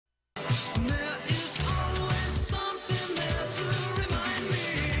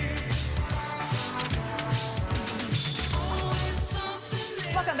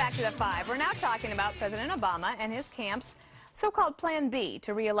at 5. We're now talking about President Obama and his camp's so-called Plan B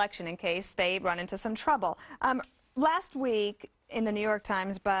to re-election in case they run into some trouble. Last week in the New York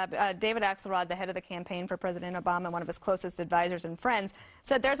Times, David Axelrod, the head of the campaign for President Obama, one of his closest advisors and friends,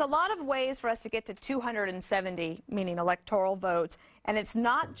 said there's a lot of ways for us to get to 270, meaning electoral votes, and it's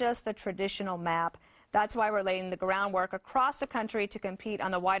not just the traditional map. That's why we're laying the groundwork across the country to compete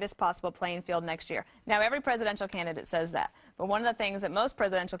on the widest possible playing field next year. Now, every presidential candidate says that, but one of the things that most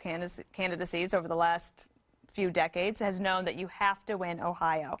presidential candidacies over the last few decades has known that you have to win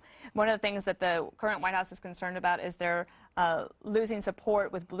Ohio. One of the things that the current White House is concerned about is they're losing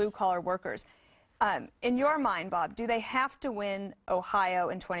support with blue-collar workers. In your mind, Bob, do they have to win Ohio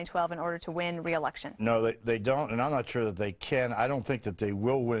in 2012 in order to win re-election? No, they don't, and I'm not sure that they can. I don't think that they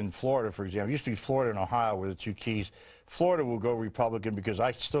will win Florida, for example. It used to be Florida and Ohio were the two keys. Florida will go Republican because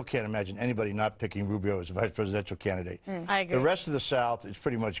I still can't imagine anybody not picking Rubio as a vice presidential candidate. I agree. The rest of the South is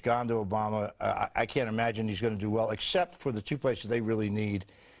pretty much gone to Obama. I can't imagine he's going to do well, except for the two places they really need,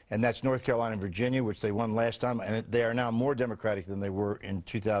 and that's North Carolina and Virginia, which they won last time, and they are now more Democratic than they were in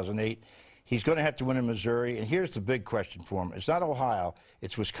 2008. He's going to have to win in Missouri, and here's the big question for him. It's not Ohio,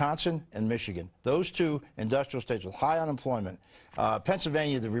 it's Wisconsin and Michigan. Those two industrial states with high unemployment.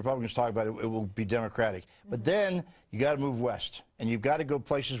 Pennsylvania, the Republicans talk about it will be Democratic. But then you got to move west, and you've got to go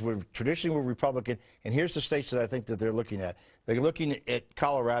places where traditionally were Republican, and here's the states that I think that they're looking at. They're looking at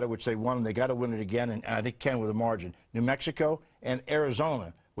Colorado, which they won, and they got to win it again, and I think can with a margin. New Mexico and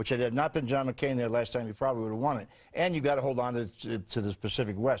Arizona, which had not been John McCain there last time, he probably would have won it. And you've got to hold on to the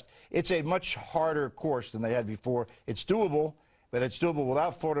Pacific West. It's a much harder course than they had before. It's doable, but it's doable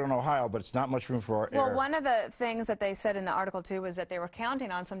without Florida and Ohio, but it's not much room for error. Well, one of the things that they said in the article, too, was that they were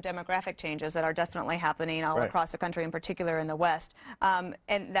counting on some demographic changes that are definitely happening all across the country, in particular in the West, and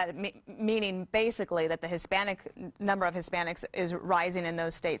that meaning basically that the number of Hispanics is rising in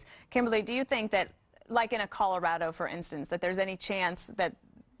those states. Kimberly, do you think that, like in a Colorado, for instance, that there's any chance that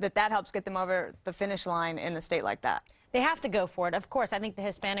that helps get them over the finish line in a state like that? They have to go for it. Of course, I think the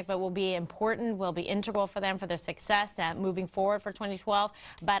Hispanic vote will be important, will be integral for them for their success moving forward for 2012,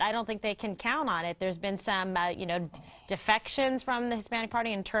 but I don't think they can count on it. There's been some, defections from the Hispanic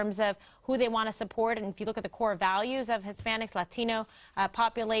Party in terms of who they want to support, and if you look at the core values of Hispanics, Latino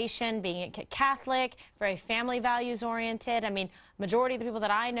population, being Catholic, very family values oriented. I mean, majority of the people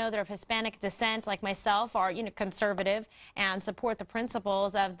that I know that are of Hispanic descent, like myself, are conservative and support the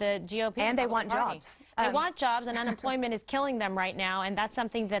principles of the GOP. And they want jobs. They want jobs, and unemployment is killing them right now, and that's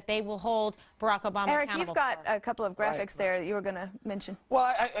something that they will hold Barack Obama Eric, accountable you've got for. a couple of graphics there that you were going to mention. Well,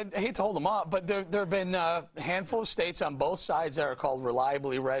 I hate to hold them up, but there have been a handful of states on both sides that are called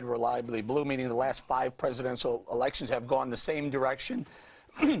reliably red, reliably blue, meaning the last 5 presidential elections have gone the same direction.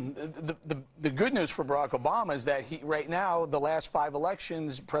 The good news for Barack Obama is that right now, the last 5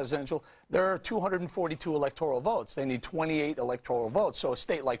 elections, presidential, there are 242 electoral votes. They need 28 electoral votes. So a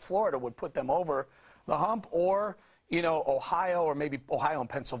state like Florida would put them over the hump, or Ohio, or maybe Ohio and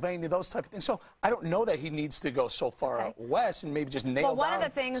Pennsylvania, those type of things. So I don't know that he needs to go so far out west and maybe just nail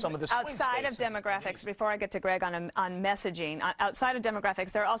down some of the swing outside of states. demographics, before I get to Greg on messaging, outside of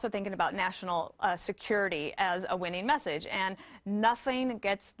demographics, they're also thinking about national security as a winning message, and nothing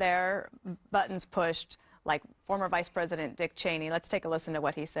gets their buttons pushed like former Vice President Dick Cheney. Let's take a listen to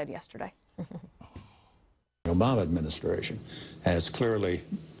what he said yesterday. The Obama administration has clearly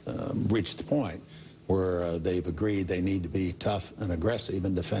reached the point where they've agreed they need to be tough and aggressive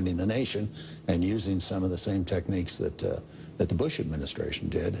in defending the nation and using some of the same techniques that the Bush administration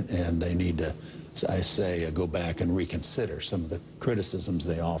did, and they need to, I say, go back and reconsider some of the criticisms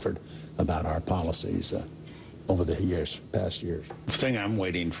they offered about our policies over the past years. The thing I'm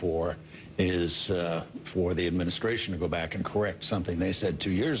waiting for is for the administration to go back and correct something they said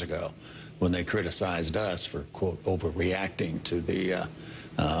 2 years ago when they criticized us for, quote, overreacting to the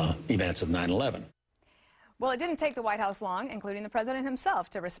events of 9/11. Well, it didn't take the White House long, including the president himself,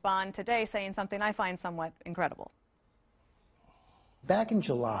 to respond today saying something I find somewhat incredible. Back in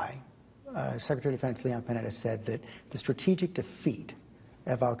July, Secretary of Defense Leon Panetta said that the strategic defeat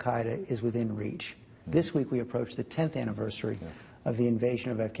of al-Qaeda is within reach. This week we approach the 10th anniversary of the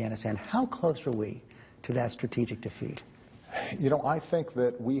invasion of Afghanistan. How close are we to that strategic defeat? I think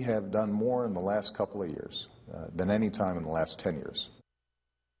that we have done more in the last couple of years than any time in the last 10 years.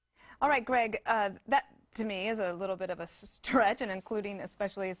 All right, Greg, that to me is a little bit of a stretch, and including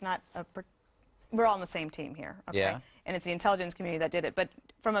especially it's not we're all on the same team here, okay? Yeah. And it's the intelligence community that did it. But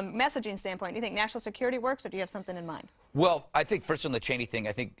from a messaging standpoint, do you think national security works, or do you have something in mind? Well, I think first on the Cheney thing,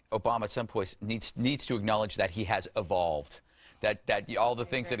 I think Obama at some point needs to acknowledge that he has evolved. That all the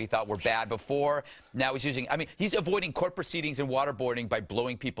things that he thought were bad before, now he's using. I mean, he's avoiding court proceedings and waterboarding by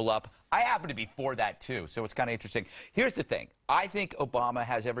blowing people up. I happen to be for that too, so it's kind of interesting. Here's the thing: I think Obama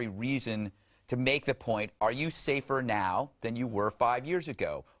has every reason to make the point: are you safer now than you were 5 years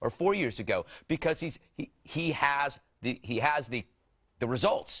ago or 4 years ago? Because he has the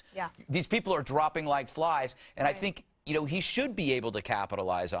results. Yeah. These people are dropping like flies, and I think, you know, he should be able to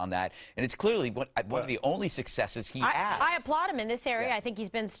capitalize on that. And it's clearly one of the only successes he has. I applaud him in this area. Yeah. I think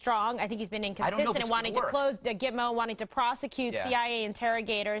he's been strong. I think he's been inconsistent in wanting to close Gitmo, wanting to prosecute CIA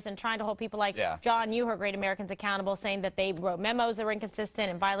interrogators and trying to hold people like John Yoo, Great Americans accountable, saying that they wrote memos that were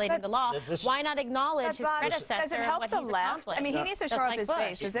inconsistent and violating the law. Why not acknowledge his predecessor? Does it help the left? I mean, he needs to shore up his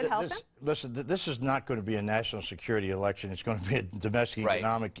base. Does it help him? Listen, this is not going to be a national security election. It's going to be a domestic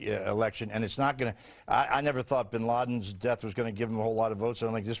economic election, and it's not going to. I never thought bin Laden's death was going to give him a whole lot of votes. I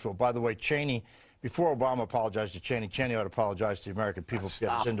don't think this will. By the way, Cheney, before Obama apologized to Cheney ought to apologize to the American people to get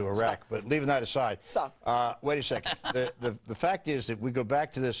us into Iraq. But leaving that aside, wait a second. The fact is that we go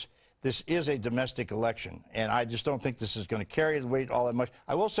back to this. This is a domestic election, and I just don't think this is going to carry the weight all that much.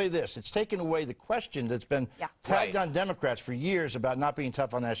 I will say this. It's taken away the question that's been tagged on Democrats for years about not being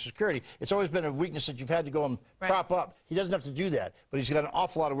tough on national security. It's always been a weakness that you've had to go and prop up. He doesn't have to do that, but he's got an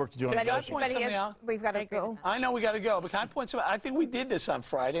awful lot of work to do on the national. We've got to go. I know we got to go, but can I point something out? I think we did this on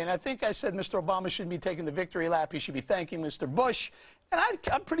Friday, and I think I said Mr. Obama shouldn't be taking the victory lap. He should be thanking Mr. Bush. And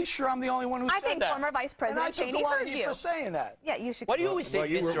I'm pretty sure I'm the only one who said that. I think former Vice President Cheney heard you for saying that. Yeah, you should. Why do you always say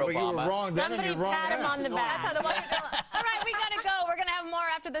Mr. Obama? You were wrong then, and you're wrong pat him on the back. That's how the All right, we got to go. We're going to have more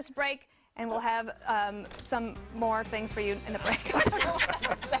after this break, and we'll have some more things for you in the break.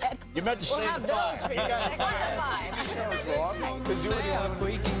 You meant to say have the those five. for you. Because you were the only one.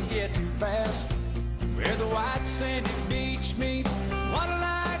 We can get too fast where the white sandy beach meets what a